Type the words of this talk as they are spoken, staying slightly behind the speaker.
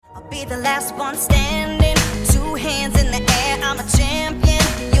Be the last one standing, 2 hands in the air, I'm a champion.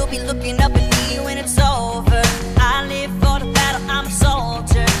 You'll be looking up at me when it's over. I live for the battle, I'm a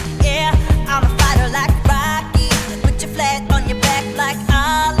soldier. Yeah, I'm a fighter like Rocky. Put your flag on your back like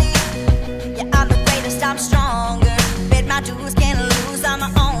Ali. Yeah, I'm the greatest, I'm stronger. Bet my dues, can't lose, I'm my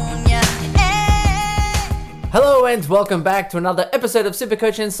own, yeah. Hello and welcome back to another episode of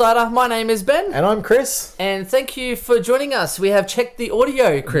Supercoach Insider. My name is Ben. And I'm Chris. And thank you for joining us. We have checked the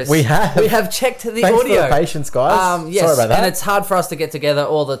audio, Chris. We have. We have checked the Thanks audio. for the patience, guys. Yes, Sorry about that. and it's hard for us to get together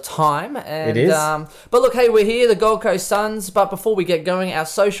all the time. And, It is. But look, hey, we're here, the Gold Coast Suns. But before we get going, our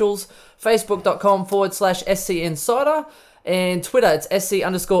socials, facebook.com/SC Insider. And Twitter, it's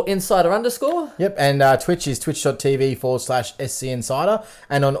SC_Insider_. Yep, and Twitch is twitch.tv/SC Insider.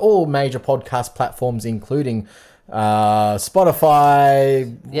 And on all major podcast platforms, including Spotify,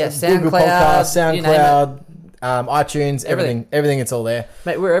 Google Podcasts, you name SoundCloud, iTunes, everything, it's all there.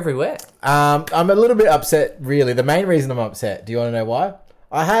 Mate, we're everywhere. I'm a little bit upset, really. The main reason I'm upset, do you want to know why?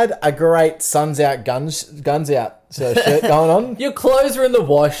 I had a great Suns Out, Guns Out shirt going on. Your clothes are in the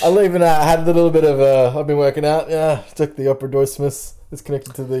wash. I even had a little bit of I've been working out. Yeah, took the upper dorsmus. It's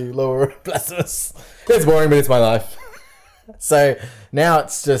connected to the lower blasphemous. It's boring, but it's my life. So now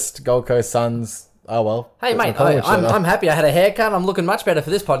it's just Gold Coast Suns. Oh well. Hey mate, I'm happy. I had a haircut. I'm looking much better for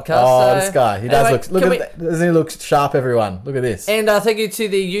this podcast. Oh, so. this guy. He does doesn't he look sharp, everyone? Look at this. And thank you to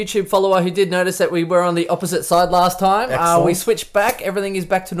the YouTube follower who did notice that we were on the opposite side last time. We switched back. Everything is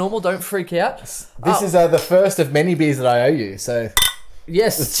back to normal. Don't freak out. This is the first of many beers that I owe you. So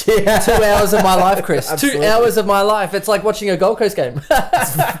yes, 2 hours of my life, Chris. Absolutely. 2 hours of my life. It's like watching a Gold Coast game.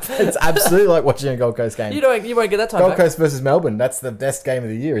 It's absolutely like watching a Gold Coast game. You won't get that time Gold back. Coast versus Melbourne. That's the best game of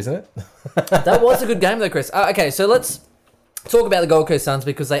the year, isn't it? That was a good game though, Chris. Okay, so let's talk about the Gold Coast Suns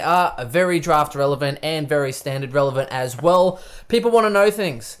because they are very draft relevant and very standard relevant as well. People want to know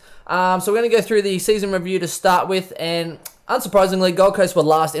things. So we're going to go through the season review to start with, and unsurprisingly, Gold Coast were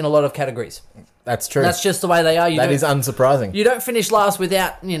last in a lot of categories. That's true. That's just the way they are. That is unsurprising. You don't finish last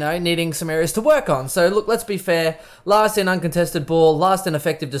without, needing some areas to work on. So, look, let's be fair. Last in uncontested ball, last in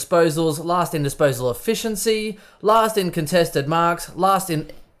effective disposals, last in disposal efficiency, last in contested marks, last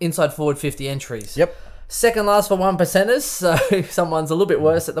in inside forward 50 entries. Yep. Second last for 1%ers, so someone's a little bit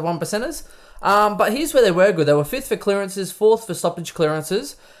worse at the 1%ers. But here's where they were good. They were 5th for clearances, 4th for stoppage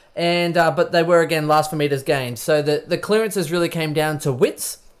clearances, and but they were, again, last for meters gained. So the clearances really came down to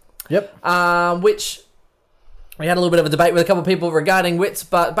widths. Yep. Which we had a little bit of a debate with a couple of people regarding widths,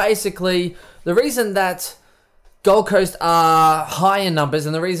 but basically the reason that Gold Coast are high in numbers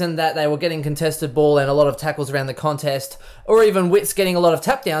and the reason that they were getting contested ball and a lot of tackles around the contest, or even widths getting a lot of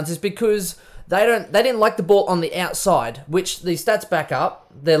tap downs, is because they didn't like the ball on the outside, which the stats back up.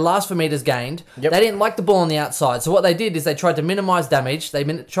 They're last for meters gained. Yep. They didn't like the ball on the outside. So what they did is they tried to minimize damage. They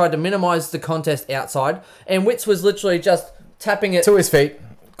tried to minimize the contest outside, and Witts was literally just tapping it to his feet.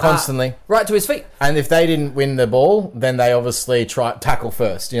 Constantly. Right to his feet. And if they didn't win the ball, then they obviously tackle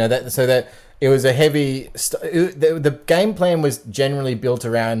first. So that it was a heavy... The game plan was generally built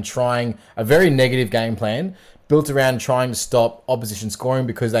around trying... A very negative game plan, built around trying to stop opposition scoring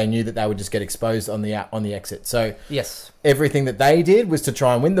because they knew that they would just get exposed on the exit. So yes, everything that they did was to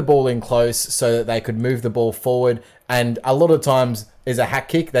try and win the ball in close so that they could move the ball forward. And a lot of times... is a hack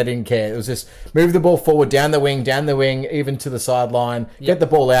kick. They didn't care. It was just move the ball forward, down the wing, even to the sideline, get the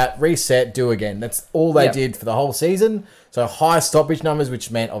ball out, reset, do again. That's all they did for the whole season. So high stoppage numbers, which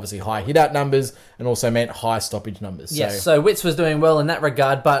meant obviously high hit-out numbers and also meant high stoppage numbers. Yes, so Witts was doing well in that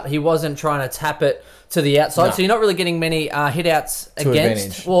regard, but he wasn't trying to tap it to the outside. No. So you're not really getting many hit-outs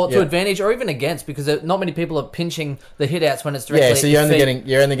against, to advantage, or even against, because not many people are pinching the hit-outs when it's directly so you're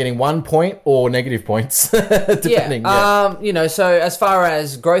only getting 1 point or negative points, depending. So as far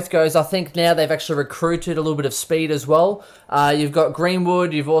as growth goes, I think now they've actually recruited a little bit of speed as well. You've got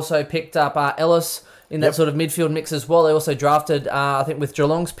Greenwood. You've also picked up Ellis in that sort of midfield mix as well. They also drafted, I think with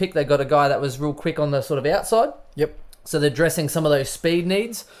Geelong's pick, they got a guy that was real quick on the sort of outside. Yep. So they're addressing some of those speed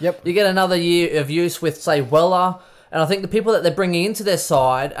needs. Yep. You get another year of use with, say, Weller. And I think the people that they're bringing into their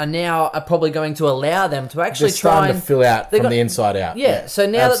side are probably going to allow them to actually try and... to fill out from the inside out. Yeah, so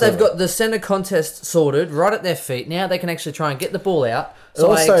now that they've got the centre contest sorted right at their feet, now they can actually try and get the ball out.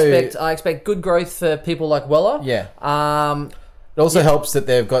 So I expect good growth for people like Weller. Yeah. It also helps that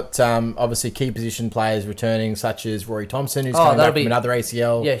they've got obviously key position players returning, such as Rory Thompson, who's coming back from another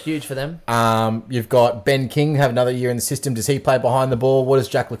ACL. Yeah, huge for them. You've got Ben King, have another year in the system. Does he play behind the ball? What does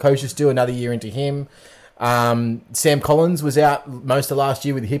Jack Lukosius do? Another year into him. Sam Collins was out most of last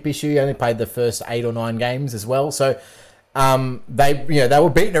year with a hip issue. He only played the first 8 or 9 games as well. So they were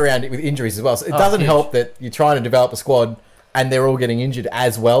beaten around it with injuries as well. So it doesn't help that you're trying to develop a squad and they're all getting injured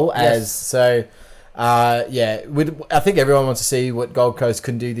as well as so. I think everyone wants to see what Gold Coast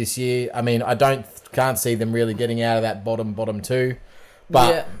can do this year. I mean, can't see them really getting out of that bottom two,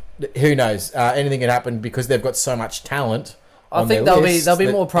 but who knows? Anything can happen because they've got so much talent. I think they'll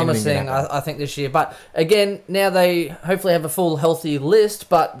be more promising, I think, this year. But again, now they hopefully have a full healthy list,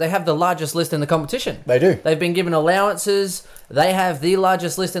 but they have the largest list in the competition. They do. They've been given allowances. They have the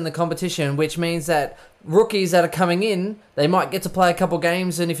largest list in the competition, which means that rookies that are coming in, they might get to play a couple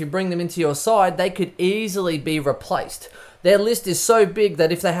games, and if you bring them into your side, they could easily be replaced. Their list is so big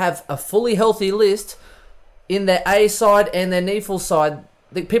that if they have a fully healthy list in their A side and their NEFL side,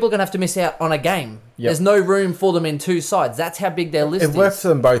 the people are going to have to miss out on a game. Yep. There's no room for them in two sides. That's how big their list is. It works for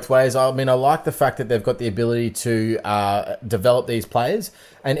them both ways. I mean, I like the fact that they've got the ability to develop these players,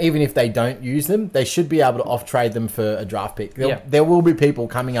 and even if they don't use them, they should be able to off-trade them for a draft pick. There will be people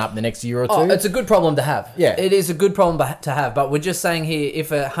coming up in the next year or two. Oh, it's a good problem to have. Yeah. It is a good problem to have, but we're just saying here,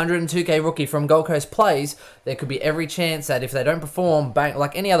 if a 102k rookie from Gold Coast plays, there could be every chance that if they don't perform, bang,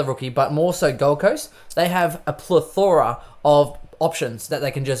 like any other rookie, but more so Gold Coast, they have a plethora of options that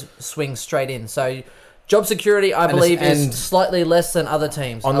they can just swing straight in. So job security, I believe, is slightly less than other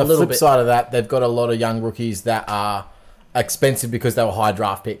teams. On the flip side of that, they've got a lot of young rookies that are expensive because they were high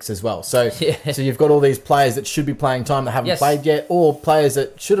draft picks as well. So so you've got all these players that should be playing time that haven't played yet, or players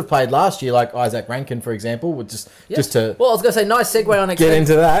that should have played last year, like Isaac Rankin, for example, would just to... Well, I was going to say, nice segue on get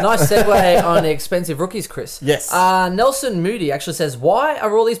into that. Nice segue on expensive rookies, Chris. Yes. Nelson Moody actually says, why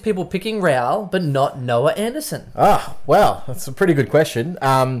are all these people picking Raul but not Noah Anderson? Ah, well, that's a pretty good question.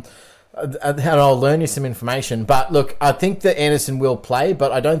 And I'll learn you some information. But look, I think that Anderson will play,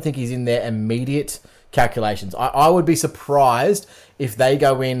 but I don't think he's in their immediate calculations. I would be surprised if they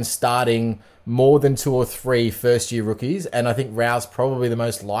go in starting more than 2 or 3 first-year rookies, and I think Rao's probably the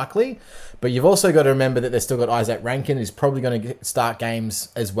most likely. But you've also got to remember that they've still got Isaac Rankin, who's probably going to start games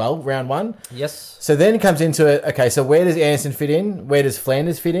as well, round 1. Yes. So then it comes into it, okay, so where does Anderson fit in? Where does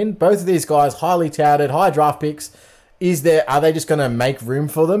Flanders fit in? Both of these guys, highly touted, high draft picks. Are they just going to make room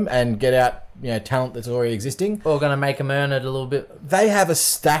for them and get out, talent that's already existing, or going to make them earn it a little bit? They have a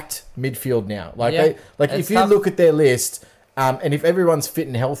stacked midfield now. If you look at their list, and if everyone's fit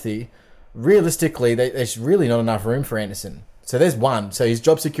and healthy, realistically, there's really not enough room for Anderson. So there's one. So his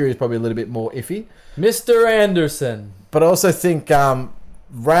job security is probably a little bit more iffy. Mr. Anderson. But I also think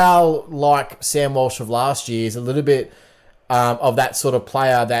Raul, like Sam Walsh of last year, is a little bit of that sort of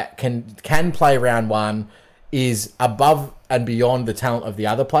player that can play round 1. Is above and beyond the talent of the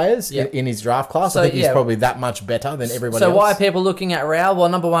other players in his draft class. I think he's probably that much better than everybody else. So why are people looking at Raul? Well,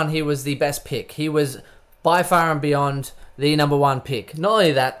 number one, he was the best pick. He was by far and beyond the number 1 pick. Not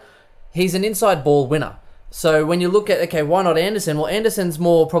only that, he's an inside ball winner. So when you look at, okay, why not Anderson? Well, Anderson's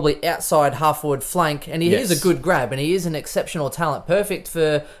more probably outside half-forward flank, and he is a good grab, and he is an exceptional talent. Perfect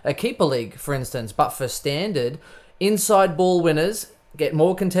for a keeper league, for instance. But for standard, inside ball winners get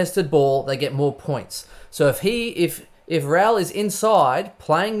more contested ball, they get more points. So if Raul is inside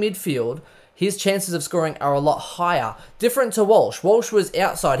playing midfield, his chances of scoring are a lot higher. Different to Walsh. Walsh was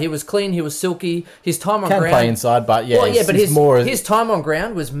outside. He was clean. He was silky. His time on ground. Can play inside, but his time on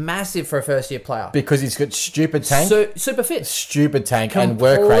ground was massive for a first-year player because he's got stupid tank, super fit, stupid tank, and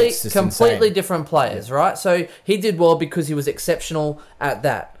work rates. Completely different players, right? So he did well because he was exceptional at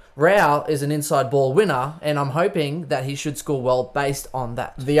that. Raul is an inside ball winner, and I'm hoping that he should score well based on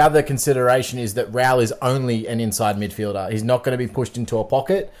that. The other consideration is that Raul is only an inside midfielder. He's not going to be pushed into a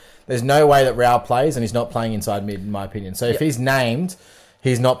pocket. There's no way that Raul plays, and he's not playing inside mid, in my opinion. So if he's named,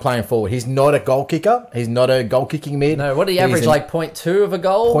 he's not playing forward. He's not a goal kicker. He's not a goal-kicking mid. No, what did he average, like 0.2 of a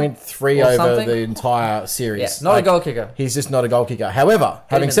goal? 0.3 over something? The entire series. Yeah, not a goal kicker. He's just not a goal kicker. However,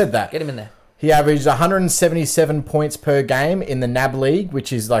 having said that... Get him in there. He averaged 177 points per game in the NAB League,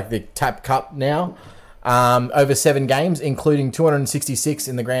 which is like the TAP Cup now, over 7 games, including 266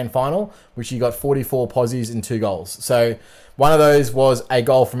 in the grand final, which he got 44 posies and 2 goals. So one of those was a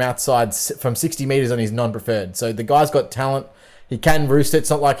goal from outside, from 60 metres on his non-preferred. So the guy's got talent. He can roost it.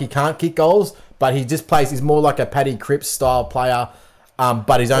 It's not like he can't kick goals, but he just plays. He's more like a Paddy Cripps style player.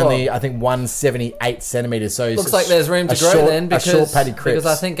 But he's only, I think, 178 centimetres. So looks like there's room to grow then because Paddy Cripps. Because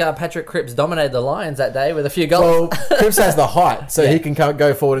I think Patrick Cripps dominated the Lions that day with a few goals. Well, Cripps has the height, so he can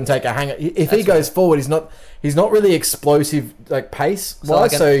go forward and take a hanger. If he goes forward, he's not really explosive like pace.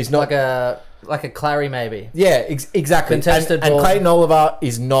 So he's not like a Clary maybe. Yeah, exactly. Contested and ball. Clayton Oliver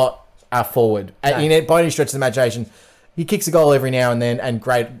is not a forward. No. By any stretch of the imagination, he kicks a goal every now and then, and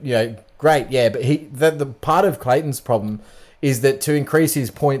great. But the part of Clayton's problem is that to increase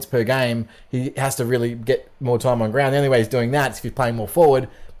his points per game, he has to really get more time on ground. The only way he's doing that is if he's playing more forward,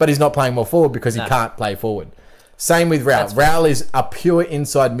 but he's not playing more forward because he can't play forward. Same with Raul. That's fair. Raul is a pure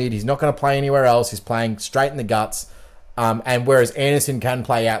inside mid. He's not going to play anywhere else. He's playing straight in the guts. And whereas Anderson can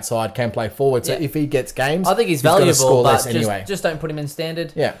play outside, can play forward. So Yeah. if he gets games, I think he's gonna valuable, score but less anyway. just don't put him in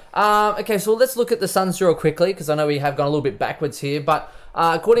standard. Yeah. Okay, so let's look at the Suns draw quickly, because I know we have gone a little bit backwards here. But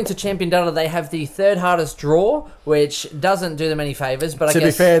according to Champion Data, they have the third hardest draw, which doesn't do them any favours. But I To guess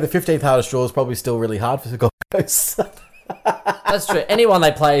be fair, the 15th hardest draw is probably still really hard for the Gold Coast. that's true. Anyone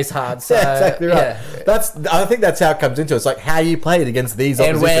they play is hard. So, Yeah, exactly right. yeah. I think that's how it comes into it. It's like how you play it against these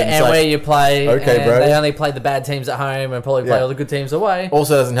And oppositions. where you play. Okay, and bro. They only play the bad teams at home and probably play Yeah. all the good teams away.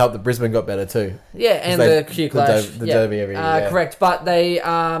 Also doesn't help that Brisbane got better too. Yeah, and they- the Q the Clash. the Derby every year, yeah. Correct, but they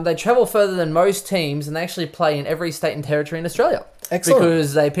travel further than most teams, and they actually play in every state and territory in Australia. Excellent.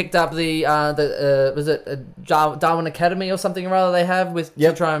 Because they picked up the was it Darwin Academy or something or other they have with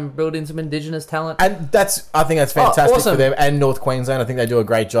Yep. to try and build in some Indigenous talent. And I think that's fantastic awesome. for them and North Queensland. I think they do a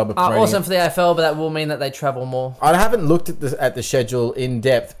great job of promoting Awesome it. for the AFL, but that will mean that they travel more. I haven't looked at the schedule in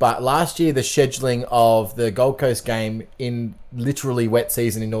depth, but last year the scheduling of the Gold Coast game in literally wet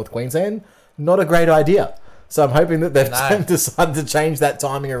season in North Queensland, not a great idea. So I'm hoping that they've No. decided to change that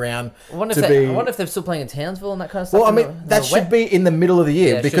timing around I wonder, to if be. I wonder if they're still playing in Townsville and that kind of stuff. Well, I in mean, the that wet. should be in the middle of the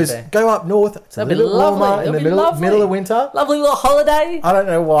year Yeah, it should because be. go up north. It's a That'd be little bit warmer lovely. in the That'd be lovely. middle of winter. Lovely little holiday. I don't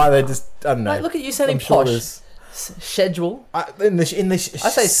know why they just. I don't know. Mate, look at you sounding I'm sure posh. there's- Schedule. in the I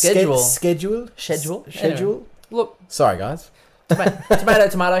say schedule. Schedule. Schedule. Schedule. Look, Sorry, guys.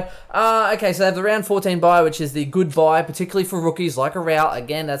 tomato. Okay, so they have the round 14 bye, which is the good bye, particularly for rookies like a Rao.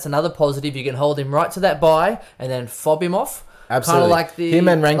 Again, that's another positive. You can hold him right to that bye and then fob him off. Absolutely. Kind of like the him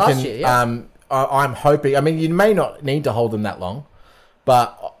and Rankin. last year, yeah. I'm hoping. I mean, you may not need to hold them that long,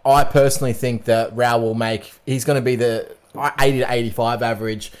 but I personally think that Rao will make. He's going to be the 80 to 85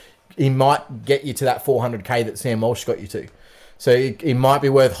 average. He might get you to that 400k that Sam Walsh got you to. So it might be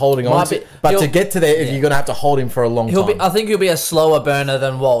worth holding on Might to. be- But he'll- to get to there, yeah. you're going to have to hold him for a long time. I think he'll be a slower burner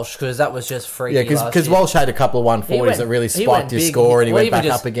than Walsh because that was just freaky. Yeah, last because year. Walsh had a couple of 140s that really he went spiked his big. score and he Well, went even back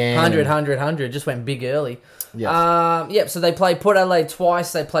just up again. 100, just went big early. Yeah. Yep, so they play Port Adelaide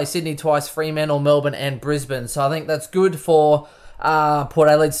twice, they play Sydney twice, Fremantle, Melbourne and Brisbane. So I think that's good for Port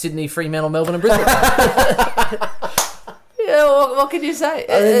Adelaide, Sydney, Fremantle, Melbourne and Brisbane. Yeah, what can you say?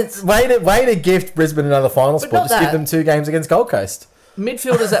 I mean, It's way to gift Brisbane another final But spot. not Just give that. them 2 games against Gold Coast.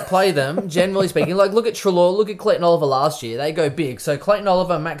 midfielders that play them, generally speaking. Like, look at Treloar, look at Clayton Oliver last year. They go big. So Clayton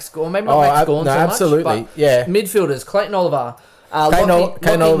Oliver, Max Gorn, maybe not Max Gorn so absolutely. much, but Yeah. midfielders, Clayton Oliver. Kane Lockie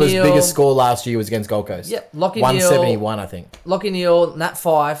Oliver's Neal, biggest score last year was against Gold Coast. Yep, Lockie 171, I think. Lockie Neal, Nat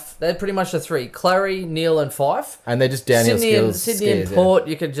Fife. They're pretty much the 3. Clary, Neal, and Fife. And they're just downhill Sydney skills. and Port,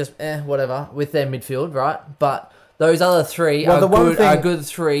 you could just whatever with their midfield, right? But those other 3 Well, the one are thing- good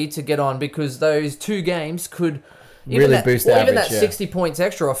 3 to get on because those 2 games could Really boost the even average, that yeah. 60 points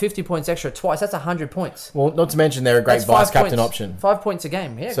extra or 50 points extra twice. That's 100 points. Well, not to mention they're a great That's 5 vice captain points. option. 5 points a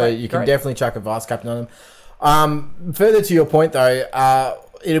game. Yeah, So great, you can great. definitely chuck a vice captain on them. Further to your point, though,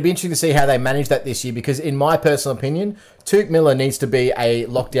 it'll be interesting to see how they manage that this year because, in my personal opinion, Tuke Miller needs to be a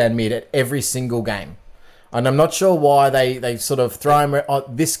lockdown mid at every single game. And I'm not sure why they sort of throw him.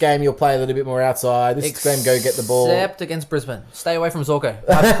 This game, you'll play a little bit more outside. This game, go get the ball. Except against Brisbane. Stay away from Zorko.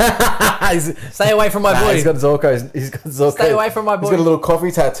 He's- Stay away from my Nah, boy. he's got Zorko. He's got Zorko. Stay away from my He's boy. got a little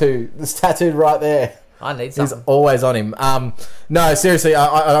coffee tattoo. It's tattooed right there. I need He's something. always on him. No, seriously,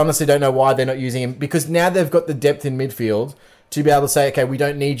 I honestly don't know why they're not using him because now they've got the depth in midfield to be able to say, okay, we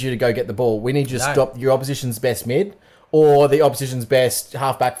don't need you to go get the ball. We need you to No. stop your opposition's best mid or the opposition's best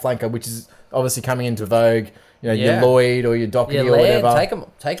halfback flanker, which is obviously coming into vogue. You know, Yeah. your Lloyd or your Doherty Yeah, or Laird, whatever. take him.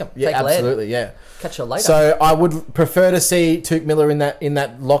 Yeah, take absolutely, yeah. Laird. Catch you later. So I would prefer to see Tuke Miller in that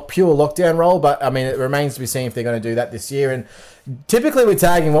pure lockdown role, but I mean it remains to be seen if they're going to do that this year. And typically with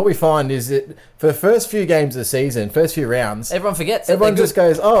tagging, what we find is that for the first few games of the season, first few rounds, Everyone forgets. that everyone they're just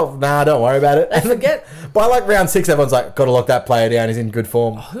goes, "Oh, nah, don't worry about it." good. They forget. By like round 6, everyone's like, "Got to lock that player down. He's in good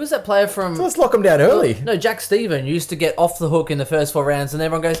form." Who's that player from... So let's lock him down early. No, Jack Stephen used to get off the hook in the first 4 rounds, and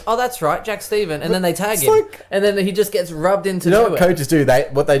everyone goes, "Oh, that's right, Jack Stephen," and then they tag It's him, like- and then he just gets rubbed into You know nowhere. what coaches do?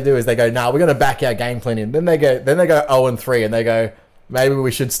 What they do is they go, "Nah, we're going to back our game plan in." Then they go 0-3, and they go, "Maybe we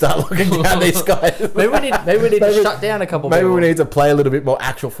should start looking down these guys." Maybe we need to Maybe- shut down a couple. Maybe people. we need to play a little bit more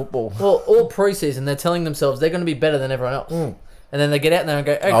actual football. Well, all preseason they're telling themselves they're going to be better than everyone else, and then they get out there and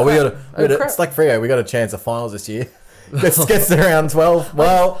go, "Oh, We crap. got crap." it's like Freo. We got a chance of finals this year. Gets to round 12.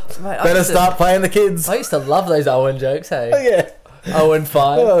 Well, Mate, I better used to- start playing the kids. I used to love those Owen jokes. Hey, Yeah.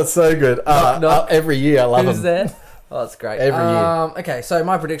 0-5. Oh, it's so good. knock. Every year I love Who's them. there? Oh, that's great. Every year. Okay, so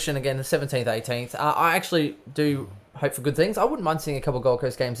my prediction again, the 17th, 18th. I actually do hope for good things. I wouldn't mind seeing a couple of Gold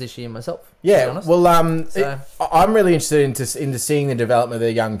Coast games this year myself. To be Yeah, honest. well, So- I'm really interested into seeing the development of their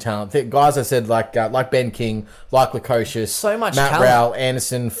young talent. Guys, I said like Ben King, like Lukosius, So much Matt talent. Rowell,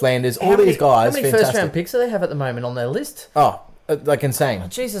 Anderson, Flanders, all How these many- guys. How many fantastic. first round picks do they have at the moment on their list? Oh, like insane.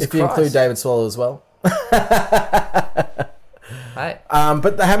 Jesus if you Christ. include David Swallow as well. Hey,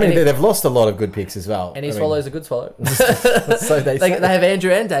 But how many? Any- They've lost a lot of good picks as well. any I mean, swallow's a good swallow. so they they say. have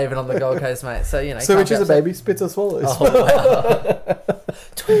Andrew and David on the Gold Coast, mate. So you know. So can't which be is a upset. baby? Spits or swallows? Oh, wow.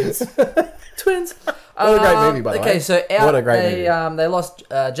 Twins. Twins. What a great movie, by the okay, way. so out, What a great they lost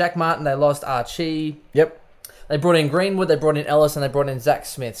Jack Martin, they lost Archie. Yep. They brought in Greenwood, they brought in Ellis, and they brought in Zach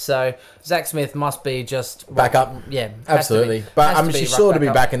Smith. So Zach Smith must be just Back up. Yeah, has Absolutely. to be. But Has I to mean, be she's right sure to be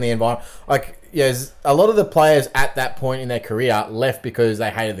up. back in the environment. Like, yes, a lot of the players at that point in their career left because they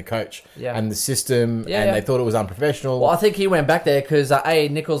hated the coach Yeah. and the system, Yeah, and yeah. they thought it was unprofessional. Well, I think he went back there because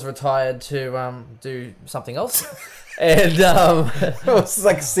Nichols retired to do something else, and It was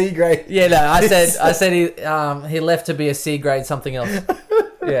like C grade. yeah, no, I said he left to be a C grade something else.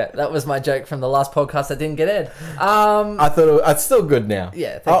 Yeah, that was my joke from the last podcast that didn't get aired. I thought it's still good now.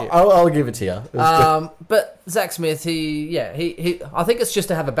 Yeah, thank you. I'll give it to you. It was good. But Zach Smith, he I think it's just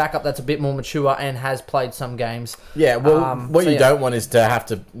to have a backup that's a bit more mature and has played some games. Yeah, well, what so you yeah. don't want is to have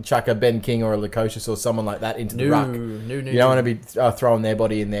to chuck a Ben King or a Lukosius or someone like that into the ruck. You don't want to be throwing their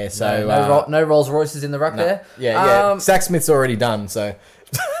body in there. So no Rolls Royces in the ruck there. Yeah. Zach Smith's already done. So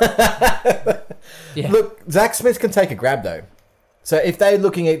Yeah. look, Zach Smith can take a grab though. So if they're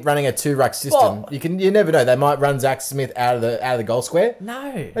looking at running a 2-ruck system, Well- you never know. They might run Zach Smith out of the goal square.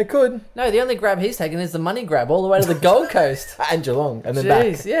 No, They could. no. The only grab he's taken is the money grab all the way to the Gold Coast. And Geelong and then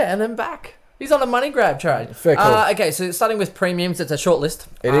Jeez, back. yeah, and then back. He's on a money grab trade. Fair call. Okay, so starting with premiums, it's a short list.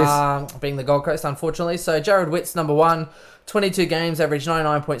 It is. Being the Gold Coast, unfortunately. So Jared Witt's number one, 22 games, average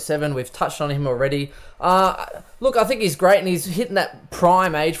 99.7. We've touched on him already. Look, I think he's great, and he's hitting that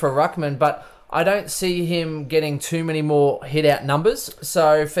prime age for a ruckman, but I don't see him getting too many more hit-out numbers.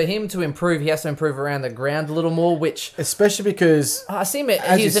 So for him to improve, he has to improve around the ground a little more, which... Especially because I see him.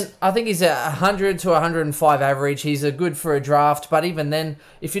 As you I think he's a 100 to 105 average. He's a good for a draft, but even then,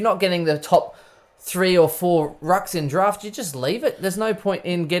 if you're not getting the top 3 or 4 rucks in draft, you just leave it. There's no point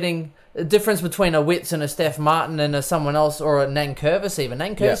in getting a difference between a Witts and a Steph Martin and a someone else or a Nankervis even.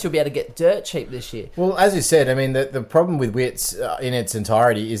 Nankervis Yeah. you'll be able to get dirt cheap this year. Well, as you said, I mean, the problem with Witts in its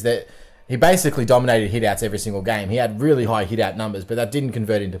entirety is that he basically dominated hitouts every single game. He had really high hitout numbers, but that didn't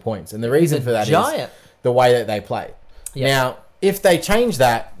convert into points. And the reason a for that is giant. the way that they play. Yeah. Now, if they change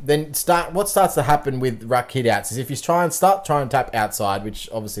that, then what starts to happen with ruck hitouts is if you try and tap outside, which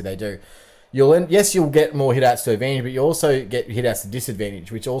obviously they do, you'll get more hitouts to advantage, but you also get hitouts to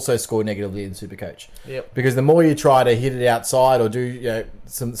disadvantage, which also score negatively in Supercoach. Yep. Because the more you try to hit it outside or do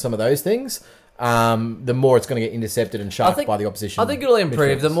some of those things, the more it's going to get intercepted and sharped by the opposition. I think it'll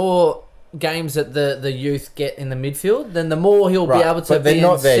improve. The midfielders. more games that the youth get in the midfield, then the more he'll be Right, able to but they're be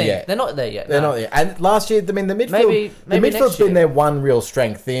not in there sync. yet. They're not there yet. They're no. not there. And last year, I mean, the midfield, Maybe the midfield's next year. been their one real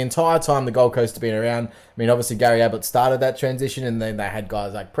strength. The entire time the Gold Coast have been around, I mean, obviously Gary Ablett started that transition, and then they had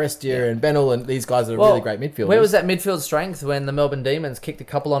guys like Prestia and Bennell, and these guys are really great midfielders. Where was that midfield strength when the Melbourne Demons kicked a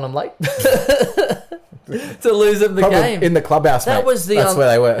couple on them late to lose them the Probably game? in the clubhouse, That mate. was the That's where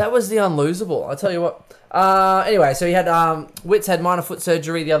they were. That was the unlosable. I tell you what. Anyway, so he had Witts had minor foot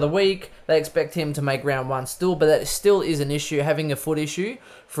surgery the other week. They expect him to make round 1 still, but that still is an issue. Having a foot issue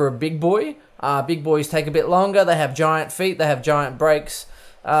for a big boy. Big boys take a bit longer. They have giant feet. They have giant breaks.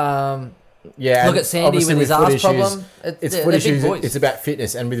 Yeah, Look and at Sandy obviously with his foot arse problem. It's They're foot big issues. boys. It's about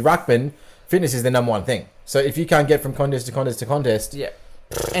fitness, and with ruckman, fitness is the number one thing. So if you can't get from contest to contest to contest, Yeah.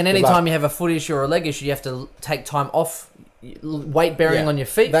 And anytime you have a foot issue or a leg issue, you have to take time off weight bearing Yeah. on your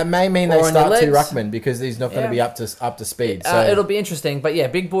feet. that may mean Or they on your start two legs. ruckman because he's not going to Yeah. be up to speed. So It'll be interesting, but yeah,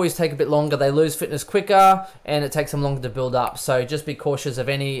 big boys take a bit longer. They lose fitness quicker, and it takes them longer to build up. So just be cautious of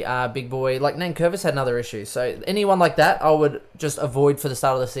any big boy. Like Nankervis had another issue. So anyone like that, I would just avoid for the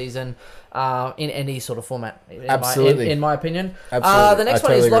start of the season in any sort of format. Absolutely. In my opinion. Absolutely. The next I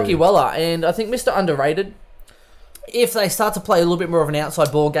one is totally agree Lockie with you. Weller, and I think Mr. Underrated. If they start to play a little bit more of an outside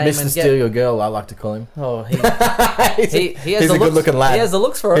ball game Mr. and Steal Your Girl, I like to call him. oh, he he's has he's the a looks, good-looking lad. He has the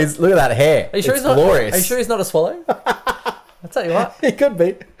looks for it. Look at that hair. Are you sure it's he's not? glorious. Are you sure he's not a swallow? I'll tell you what. He could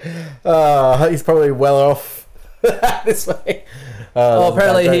be. He's probably well off this way. Oh,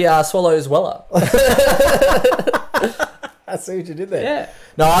 apparently he swallows Weller. I see what you did there. Yeah.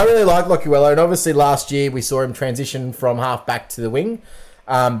 No, I really like Lockie Weller, and obviously last year we saw him transition from half back to the wing.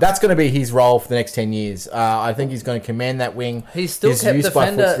 That's going to be his role for the next 10 years. I think he's going to command that wing. He's still His kept use by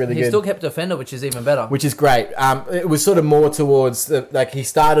defender. foot's really He's good. still kept defender, which is even better. Which is great. It was sort of more towards he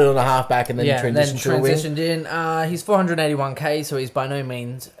started on a halfback and then he transitioned to a wing. transitioned in. He's 481k, so he's by no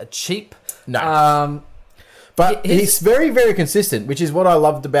means cheap. No. But he's very, very consistent, which is what I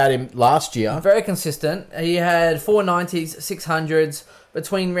loved about him last year. Very consistent. He had 490s, 600s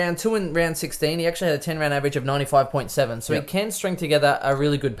between round 2 and round 16. He actually had a 10-round average of 95.7, so he can string together a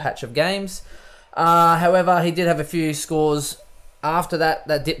really good patch of games. However, he did have a few scores after that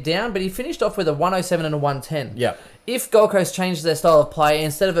dipped down, but he finished off with a 107 and a 110. Yeah. If Gold Coast changes their style of play,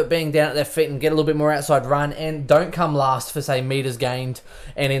 instead of it being down at their feet and get a little bit more outside run and don't come last for, say, metres gained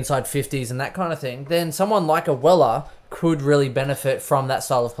and inside 50s and that kind of thing, then someone like a Weller could really benefit from that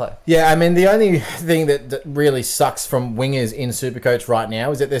style of play. Yeah, I mean, the only thing that really sucks from wingers in Supercoach right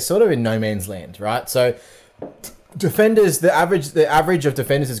now is that they're sort of in no man's land, right? So defenders, the average of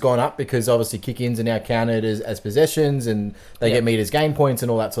defenders has gone up because obviously kick-ins are now counted as possessions and they get meters gain points and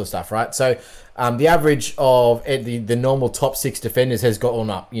all that sort of stuff, right? So the average of the normal top 6 defenders has gone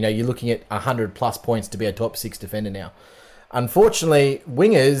up. You know, you're looking at 100 plus points to be a top 6 defender now. Unfortunately,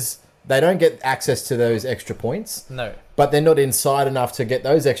 wingers, they don't get access to those extra points. No. But they're not inside enough to get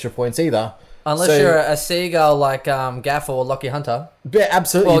those extra points either. Unless you're a seagull like Gaff or Lockie Hunter. Yeah,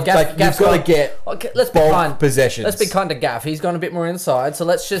 absolutely. Well, You've got to get let's be bulk kind. possessions. Let's be kind to Gaff. He's gone a bit more inside, so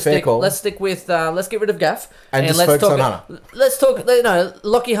let's just Fair call. let's stick with let's get rid of Gaff And just let's focus talk. on Hunter. Let's talk.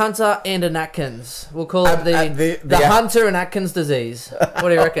 Lockie Hunter and an Atkins. We'll call it the Hunter and Atkins disease. What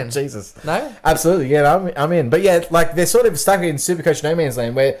do you reckon? Jesus. No. Absolutely. Yeah, I'm in. But yeah, like they're sort of stuck in Supercoach no man's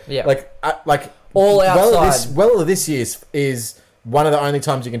land where All outside. Weller this year is one of the only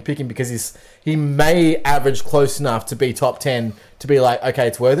times you can pick him because he may average close enough to be top 10 to be like, okay,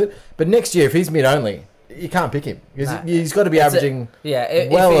 it's worth it. But next year, if he's mid-only, you can't pick him. He's got to be averaging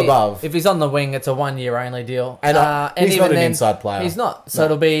above. If he's on the wing, it's a 1 year only deal. And he's even not an then, inside player. He's not. So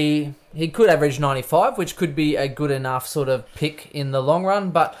it'll be... He could average 95, which could be a good enough sort of pick in the long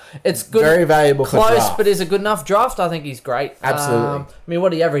run, but it's good. Very valuable for close, draft. but is a good enough draft. I think he's great. Absolutely. I mean, what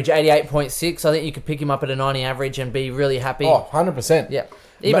did he average? 88.6. I think you could pick him up at a 90 average and be really happy. Oh, 100%. Yeah.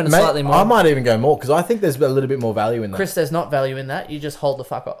 Even slightly more. I might even go more because I think there's a little bit more value in that. Chris, there's not value in that. You just hold the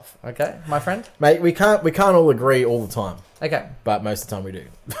fuck off. Okay, my friend? Mate, we can't all agree all the time. Okay. But most of the time we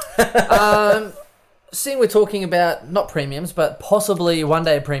do. Seeing we're talking about not premiums, but possibly one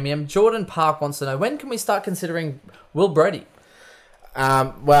day a premium, Jordan Park wants to know, when can we start considering Will Brodie?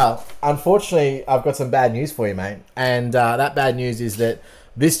 Well, unfortunately, I've got some bad news for you, mate. And that bad news is that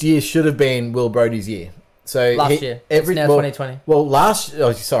this year should have been Will Brodie's year. So last year. It's now 2020. Well, I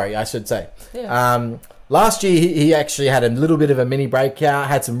should say. Yeah. Last year, he actually had a little bit of a mini breakout,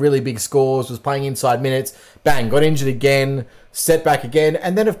 had some really big scores, was playing inside minutes, bang, got injured again, set back again,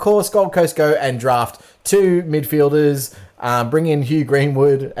 and then, of course, Gold Coast go and draft 2 midfielders, bring in Hugh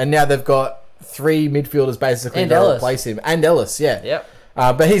Greenwood, and now they've got 3 midfielders basically to replace him. And Ellis, yeah. Yep.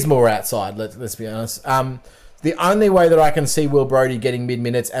 But he's more outside, let's be honest. The only way that I can see Will Brodie getting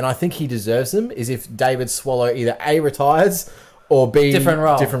mid-minutes, and I think he deserves them, is if David Swallow either A, retires, or B, different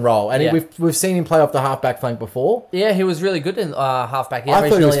role. And we've seen him play off the halfback flank before. Yeah, he was really good in halfback. I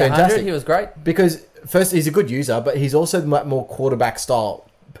thought he was fantastic. He was great. Because, first, he's a good user, but he's also the more quarterback-style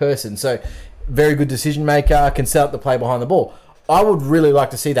person. So, very good decision maker, can set up the play behind the ball. I would really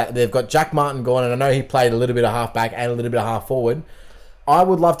like to see that. They've got Jack Martin gone, and I know he played a little bit of halfback and a little bit of half forward. I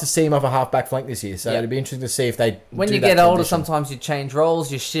would love to see him off a halfback flank this year. So it'd be interesting to see if they when you get older, sometimes you change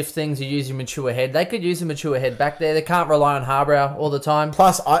roles, you shift things, you use your mature head. They could use a mature head back there. They can't rely on Harbrow all the time.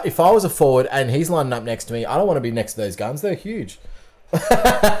 Plus, if I was a forward and he's lining up next to me, I don't want to be next to those guns. They're huge.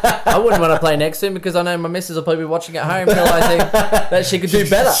 I wouldn't want to play next to him because I know my missus will probably be watching at home realising that she could do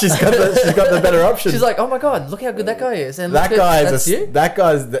better. She's got the better option. She's like, oh my God, look how good that guy is. And that guy's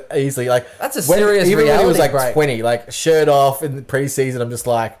easily like... That's a serious even reality when he was like break. 20, like shirt off in the preseason, I'm just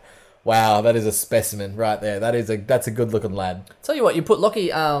like, wow, that is a specimen right there. That's a good looking lad. Tell you what, you put Lockie,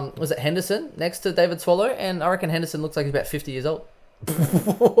 was it Henderson, next to David Swallow, and I reckon Henderson looks like he's about 50 years old.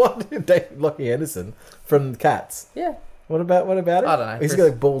 What? Lockie Henderson from the Cats? Yeah. What about him? I don't know. He's got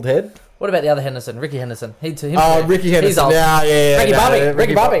a bald head. What about the other Henderson? Ricky Henderson. Ricky Henderson. He's old. Yeah.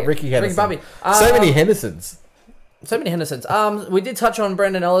 Ricky Bobby. Ricky Henderson. Ricky Bobby. So many Hendersons. So many Hendersons. We did touch on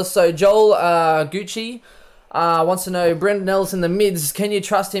Brendan Ellis. So Joel Gucci wants to know, Brendan Ellis in the mids, can you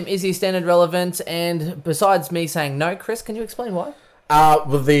trust him? Is he standard relevant? And besides me saying no, Chris, can you explain why?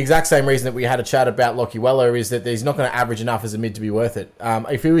 Well, the exact same reason that we had a chat about Lockie Weller is that he's not going to average enough as a mid to be worth it.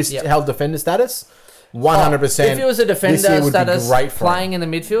 If he was held defender status... 100%. If he was a defender this year would status be great for him. playing in the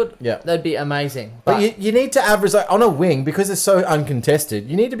midfield, Yeah. that'd be amazing. But you need to average, like, on a wing, because it's so uncontested,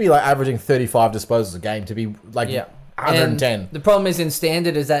 you need to be like averaging 35 disposals a game to be like yeah, 110. And the problem is in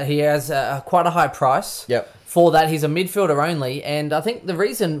standard is that he has quite a high price. Yep. For that, he's a midfielder only, and I think the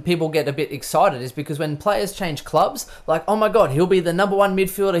reason people get a bit excited is because when players change clubs, like, oh my god, he'll be the number one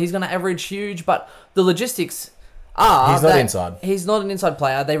midfielder, he's going to average huge, but the logistics are He's not that inside. He's not an inside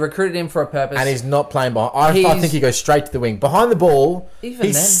player. They recruited him for a purpose. And he's not playing behind. I think he goes straight to the wing. Behind the ball, Even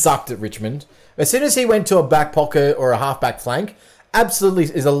he then. sucked at Richmond. As soon as he went to a back pocket or a half-back flank, absolutely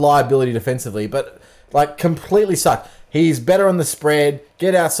is a liability defensively, but like completely sucked. He's better on the spread,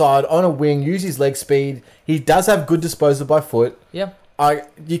 get outside, on a wing, use his leg speed. He does have good disposal by foot. Yeah. I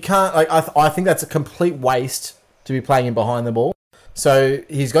think that's a complete waste to be playing him behind the ball. So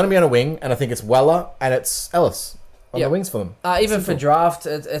he's going to be on a wing, and I think it's Weller and it's Ellis on Yep. the wings for them. Even for draft,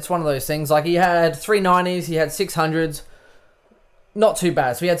 it's one of those things. Like, he had 390s, he had 600s. Not too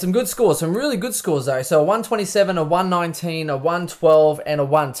bad. So he had some good scores, some really good scores though. So a 127, a 119, a 112, and a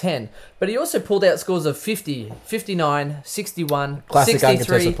 110. But he also pulled out scores of 50, 59, 61, Classic 63,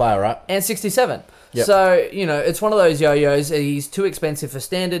 uncontested player, right? and 67. Yep. So, it's one of those yo-yos. He's too expensive for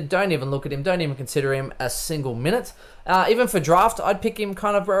standard. Don't even look at him. Don't even consider him a single minute. Even for draft, I'd pick him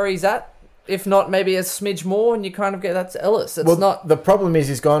kind of where he's at. If not, maybe a smidge more, and you kind of get that's Ellis. It's not. The problem is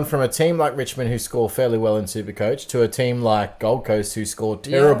he's gone from a team like Richmond who score fairly well in Supercoach to a team like Gold Coast who score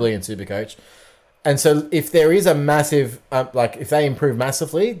terribly in Supercoach. And so if there is a massive, if they improve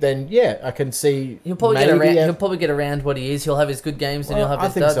massively, then yeah, I can see He'll probably maybe get around. a- He'll probably get around what he is. He'll have his good games, and Well, he'll have I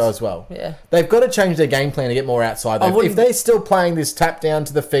his think duds. so as well. Yeah. They've got to change their game plan to get more outside. Though. If wouldn't- they're still playing this tap down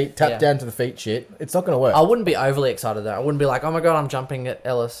to the feet, Yeah. down to the feet shit, it's not going to work. I wouldn't be overly excited though. I wouldn't be like, oh my god, I'm jumping at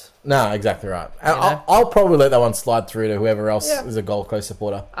Ellis. No, exactly right. know? I'll probably let that one slide through to whoever else Yeah. is a Gold Coast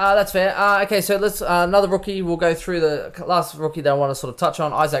supporter. That's fair. Okay, so let's another rookie. We'll go through the last rookie that I want to sort of touch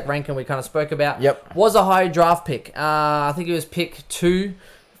on. Isaac Rankin, we kind of spoke about. Yep. Was a high draft pick. I think he was pick 2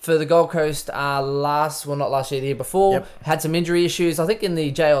 for the Gold Coast not last year, the year before. Yep. Had some injury issues. I think in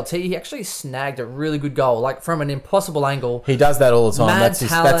the JLT, he actually snagged a really good goal, like from an impossible angle. He does that all the time. Mad That's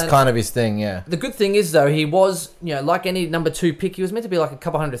talent. kind of his thing, yeah. The good thing is, though, he was, like any number 2 pick, he was meant to be like a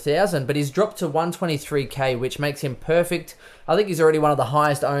couple 100,000, but he's dropped to 123k, which makes him perfect. I think he's already one of the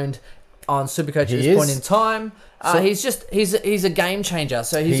highest owned on Supercoach at He this is. point in time. He's a game changer.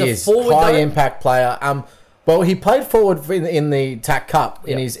 So he's He a is forward. high though. impact player. Well, he played forward in the TAC Cup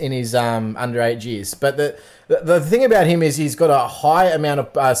in Yep. his underage years. But the thing about him is he's got a high amount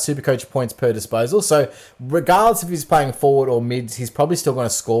of Supercoach points per disposal. So regardless if he's playing forward or mids, he's probably still going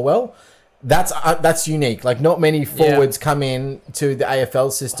to score well. That's unique. Like, not many forwards come in to the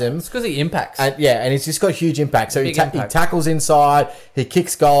AFL system. It's because he impacts. And he's just got huge impact. So he Big impact. tackles inside, he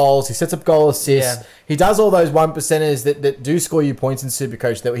kicks goals, he sets up goal assists. Yeah. He does all those 1%ers that do score you points in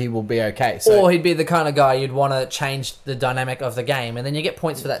Supercoach that he will be okay. So or he'd be the kind of guy you'd want to change the dynamic of the game, and then you get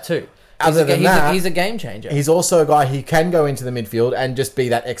points for that too. Other than that, he's a game changer. he's also a guy who can go into the midfield and just be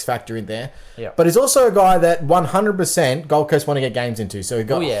that X factor in there. Yeah. But he's also a guy that 100% Gold Coast want to get games into. So he's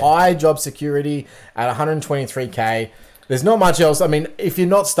got high job security at 123k. There's not much else. I mean, if you're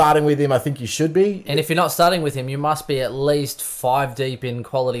not starting with him, I think you should be. And if you're not starting with him, you must be at least 5 deep in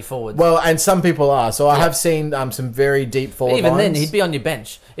quality forwards. Well, and some people are. So I have seen some very deep forward Even then, lines. he'd be on your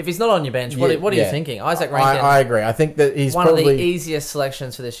bench. If he's not on your bench, what are you thinking? Isaac Rankin, I agree. I think that he's one probably of the easiest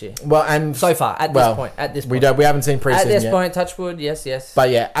selections for this year. well, and So far, at this point. we haven't seen preseason At this yet. point, touchwood, yes.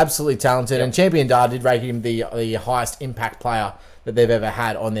 But yeah, absolutely talented. Yep. And Champion Dar did rate him the highest impact player that they've ever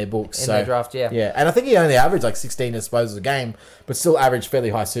had on their books. In their draft, yeah. Yeah, and I think he only averaged like 16 disposals a game, but still averaged fairly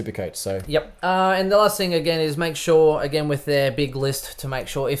high Supercoach. So Yep. And the last thing, again, is make sure, again, with their big list, to make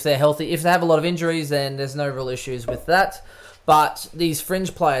sure if they're healthy. If they have a lot of injuries, then there's no real issues with that. But these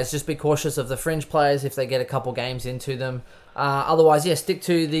fringe players, just be cautious of the fringe players if they get a couple games into them. Otherwise, stick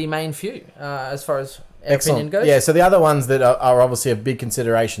to the main few as far as opinion goes. Yeah, so the other ones that are obviously a big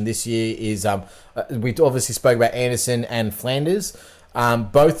consideration this year is we obviously spoke about Anderson and Flanders,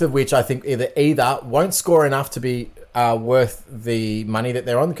 both of which I think either won't score enough to be worth the money that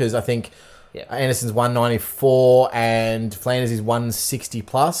they're on, because I think Anderson's 194 and Flanders is 160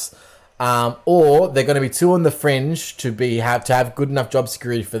 plus. Or they're going to be too on the fringe to have good enough job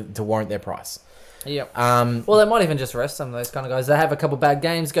security to warrant their price. Yep. Well, they might even just rest some of those kind of guys. They have a couple bad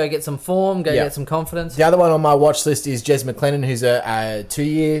games, go get some form, go get some confidence. The other one on my watch list is Jez McLennan, who's a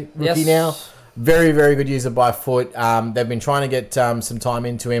 2-year rookie now. Very, very good user by foot. They've been trying to get some time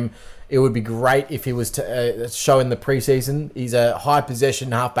into him. It would be great if he was to show in the preseason. He's a high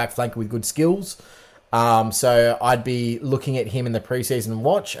possession halfback flanker with good skills. So I'd be looking at him in the preseason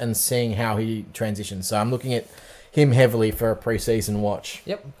watch and seeing how he transitions. So I'm looking at him heavily for a preseason watch.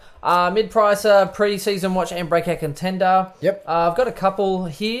 Yep. Mid-pricer, pre-season watch and breakout contender. Yep. I've got a couple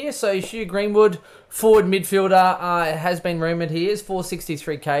here. So Hugh Greenwood, forward midfielder, it has been rumoured he is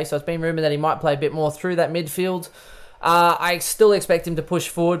 463k. So it's been rumoured that he might play a bit more through that midfield. I still expect him to push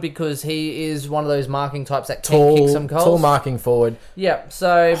forward because he is one of those marking types that can kick some goals. Tall marking forward. Yeah.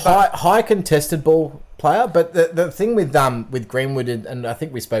 So High contested ball player, but the thing with Greenwood, and I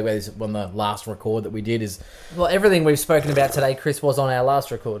think we spoke about this on the last record that we did, is well, everything we've spoken about today, Chris, was on our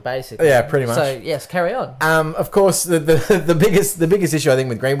last record, basically. Yeah, pretty much. So yes, carry on. Of course, the biggest issue I think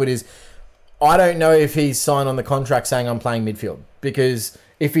with Greenwood is I don't know if he's signed on the contract saying I'm playing midfield, because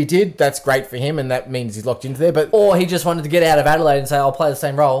if he did, that's great for him, and that means he's locked into there. But or he just wanted to get out of Adelaide and say, "I'll play the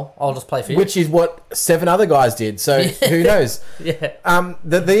same role. I'll just play for you," which is what 7 other guys did. So who knows? Yeah.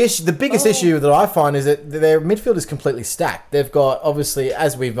 The biggest issue that I find is that their midfield is completely stacked. They've got, obviously,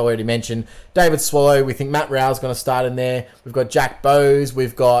 as we've already mentioned, David Swallow. We think Matt Rao's going to start in there. We've got Jack Bowes.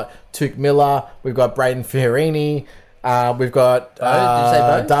 We've got Tuke Miller. We've got Braden Fiorini. We've got Did you say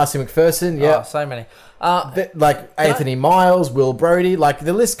Bowes? Darcy McPherson. Yeah. Oh, so many. Anthony Miles, Will Brodie,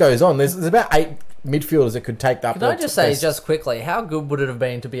 the list goes on. There's about 8 midfielders that could take that. Can I just say, just quickly, how good would it have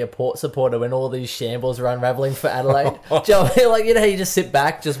been to be a Port supporter when all these shambles are unravelling for Adelaide? Do you know what I mean? You just sit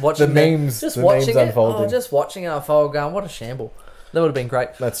back, just watching memes unfolding. Just watching it unfold, going, what a shamble. That would have been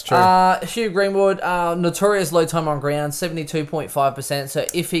great. That's true. Hugh Greenwood, notorious low time on ground, 72.5%. So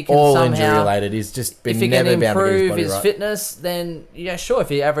if he can all somehow injury related, he's just been if he never can been able to get his improve body his right. fitness, then yeah, sure. If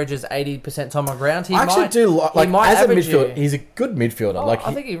he averages 80% time on ground, he I actually might. do he might as a average midfielder. you. He's a good midfielder. Oh,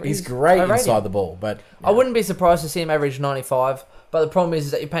 I think he's he's great I rate inside him. the ball. But I wouldn't be surprised to see him average 95. But the problem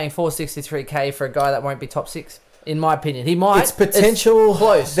is that you're paying 463k for a guy that won't be top 6. In my opinion, he might. It's potential. It's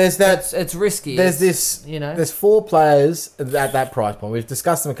close. There's that. It's risky. There's this. There's 4 players at that price point. We've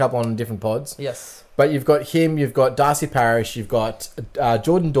discussed them a couple on different pods. Yes. But you've got him. You've got Darcy Parish. You've got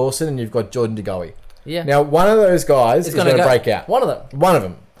Jordan Dawson, and you've got Jordan De Goey. Yeah. Now, one of those guys is going to break out. One of them. One of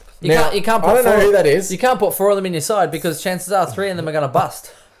them. You can't put I don't know who that is. You can't put 4 of them in your side because chances are 3 of them are going to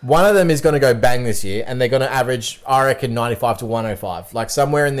bust. One of them is going to go bang this year, and they're going to average, I reckon, 95 to 105.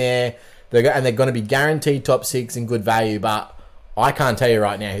 Somewhere in there. They're going to be guaranteed top 6 and good value, but I can't tell you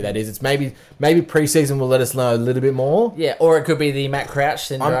right now who that is. It's maybe preseason will let us know a little bit more. Yeah, or it could be the Matt Crouch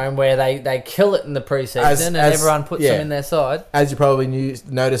syndrome where they kill it in the preseason and everyone puts them in their side. As you probably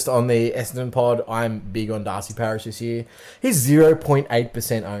noticed on the Essendon pod, I'm big on Darcy Parish this year. He's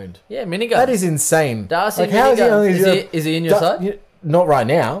 0.8% owned. Yeah, minigun. That is insane. Darcy how minigun. Is he in your side? Not right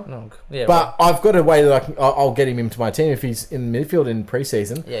now. No. Yeah, but I've got a way that I'll get him into my team if he's in midfield in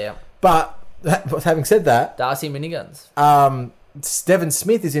preseason. Yeah. But having said that, Darcy miniguns. Devon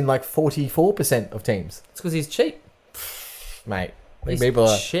Smith is in 44% of teams. It's because he's cheap, mate. He's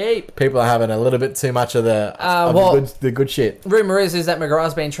cheap. People are having a little bit too much of the good shit. Rumour is that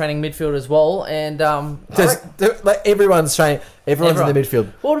McGrath's been training midfield as well, and everyone's training. Everyone's in the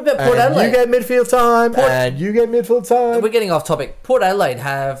midfield. What about Port Adelaide? You get midfield time, and you get midfield time. We're getting off topic. Port Adelaide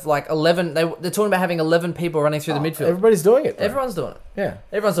have 11. They're talking about having 11 people running through the midfield. Everybody's doing it. Bro. Everyone's doing it. Yeah,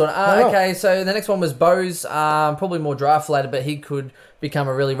 everyone's doing it. Okay, so the next one was Bowes. Probably more draft related, but he could become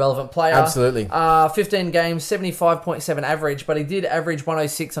a really relevant player. Absolutely. 15 games, 75.7 average, but he did average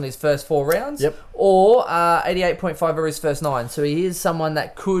 106 on his first 4 rounds. Yep. Or 88.5 over his first 9. So he is someone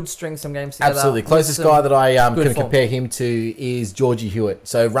that could string some games together. Absolutely. Closest guy that I can compare him to is Georgie Hewitt.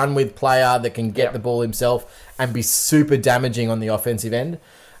 So run with player that can get the ball himself and be super damaging on the offensive end.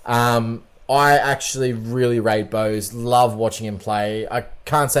 I actually really rate Bowes. Love watching him play. I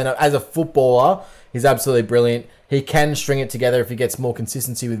can't say no. As a footballer, he's absolutely brilliant. He can string it together if he gets more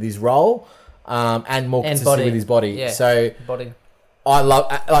consistency with his role and more consistency with his body. Yeah, so body. I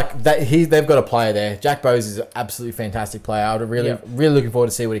love that. They've got a player there. Jack Bowes is an absolutely fantastic player. I'm really looking forward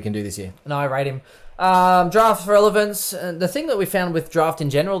to see what he can do this year. No, I rate him. Draft relevance. The thing that we found with draft in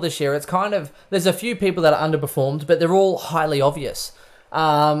general this year, it's there's a few people that are underperformed, but they're all highly obvious.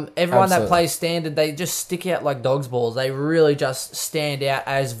 Everyone that plays standard, they just stick out like dog's balls. They really just stand out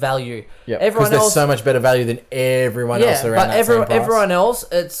as value. Yeah, because they're so much better value than everyone else around that same price. Everyone else,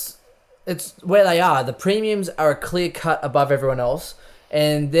 it's where they are. The premiums are a clear cut above everyone else.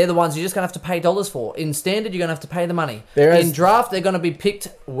 And they're the ones you're just going to have to pay dollars for. In standard, you're going to have to pay the money. In draft, they're going to be picked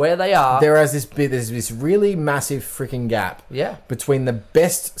where they are. There's this really massive freaking gap between the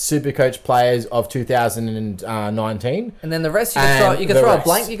best Supercoach players of 2019 and then the rest. You can throw a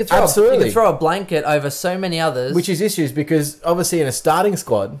blank. You can throw a blanket over so many others. Which is issues because obviously in a starting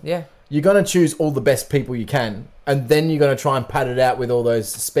squad, you're going to choose all the best people you can, and then you're going to try and pad it out with all those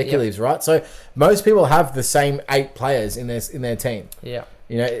speculatives, right? So most people have the same 8 players in their team. Yeah.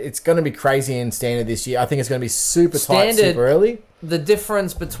 You know, it's going to be crazy in standard this year. I think it's going to be super tight, super early. The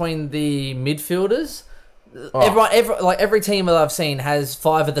difference between the midfielders, every team that I've seen has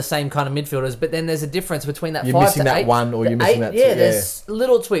 5 of the same kind of midfielders, but then there's a difference between that. You're 5 missing to that 8, one, or you're missing that. Yeah, there's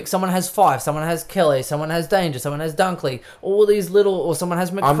little tweaks. Someone has 5, someone has Kelly, someone has Danger, someone has Dunkley. All these little, or someone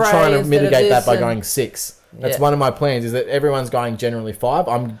has McRae. I'm trying to mitigate that by and, going 6. That's one of my plans. Is that everyone's going generally 5?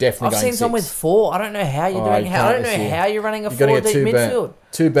 I'm definitely going 6. I've seen some with 4. I don't know how you're doing. I don't know how you're running a 4 deep midfield.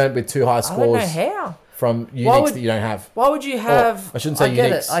 2 burnt with 2 high scores. I don't know how. From uniques that you don't have. Why would you have... I shouldn't say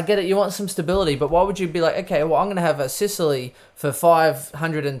uniques. I get it. You want some stability, but why would you be like, okay, well, I'm going to have a Sicily for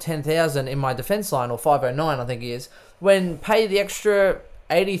 510,000 in my defence line, or 509, I think he is, when pay the extra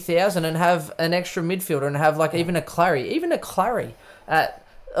 80,000 and have an extra midfielder and have like even a Clary at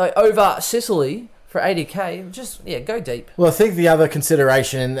over Sicily for 80k, just go deep. Well, I think the other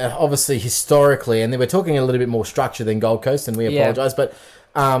consideration, obviously historically, and we're talking a little bit more structure than Gold Coast, and we apologise, but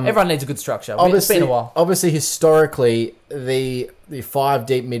everyone needs a good structure. It's been a while. Obviously, historically, the 5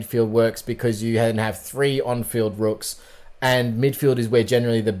 deep midfield works because you then have 3 on-field rooks, and midfield is where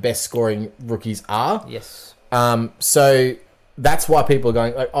generally the best scoring rookies are. Yes. So that's why people are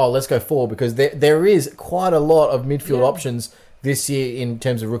going like, oh, let's go 4, because there is quite a lot of midfield options this year in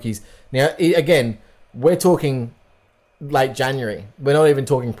terms of rookies. Now, again, we're talking late January. We're not even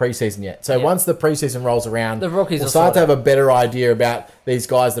talking preseason yet. So once the preseason rolls around, the rookies we'll start to have a better idea about these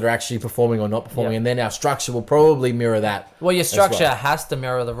guys that are actually performing or not performing, and then our structure will probably mirror that. Well, your structure has to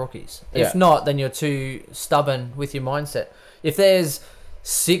mirror the rookies. If not, then you're too stubborn with your mindset. If there's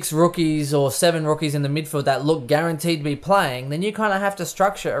 6 rookies or 7 rookies in the midfield that look guaranteed to be playing, then you kind of have to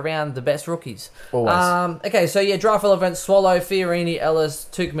structure around the best rookies. Always. Okay, so draft relevant: Swallow, Fiorini, Ellis,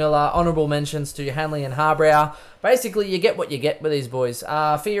 Tuke Miller. Honourable mentions to Hanley and Harbrow. Basically, you get what you get with these boys.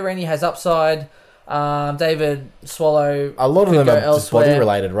 Fiorini has upside. David Swallow. A lot of them are elsewhere. just body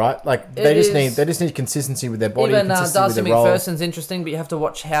related, right? Like they just need consistency with their body. Even consistency Darcy with their role. McPherson's interesting, but you have to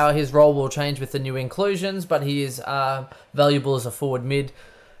watch how his role will change with the new inclusions. But he is valuable as a forward mid.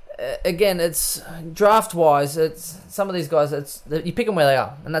 Again, it's draft wise. It's some of these guys. You pick them where they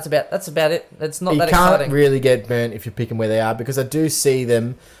are, and that's about it. It's not that exciting. You can't really get burnt if you pick them where they are, because I do see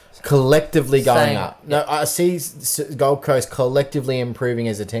them collectively going up. No, I see Gold Coast collectively improving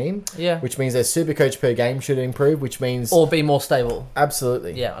as a team. Yeah. Which means their super coach per game should improve, which means... Or be more stable.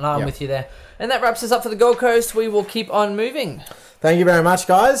 Absolutely. Yeah, and I'm with you there. And that wraps us up for the Gold Coast. We will keep on moving. Thank you very much,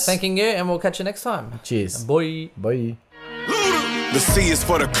 guys. Thanking you, and we'll catch you next time. Cheers. Bye. Bye. The C is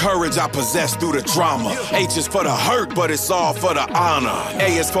for the courage I possess through the drama. H is for the hurt, but it's all for the honor.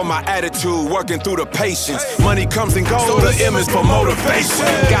 A is for my attitude, working through the patience. Money comes and goes, so the M is for motivation.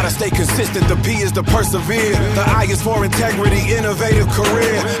 Gotta stay consistent, the P is to persevere. The I is for integrity, innovative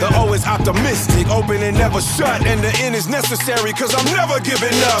career. The O is optimistic, open and never shut. And the N is necessary, cause I'm never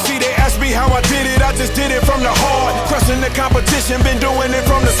giving up. See, they asked me how I did it, I just did it from the heart. Crushing the competition, been doing it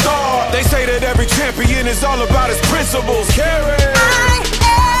from the start. They say that every champion is all about his principles. Carry.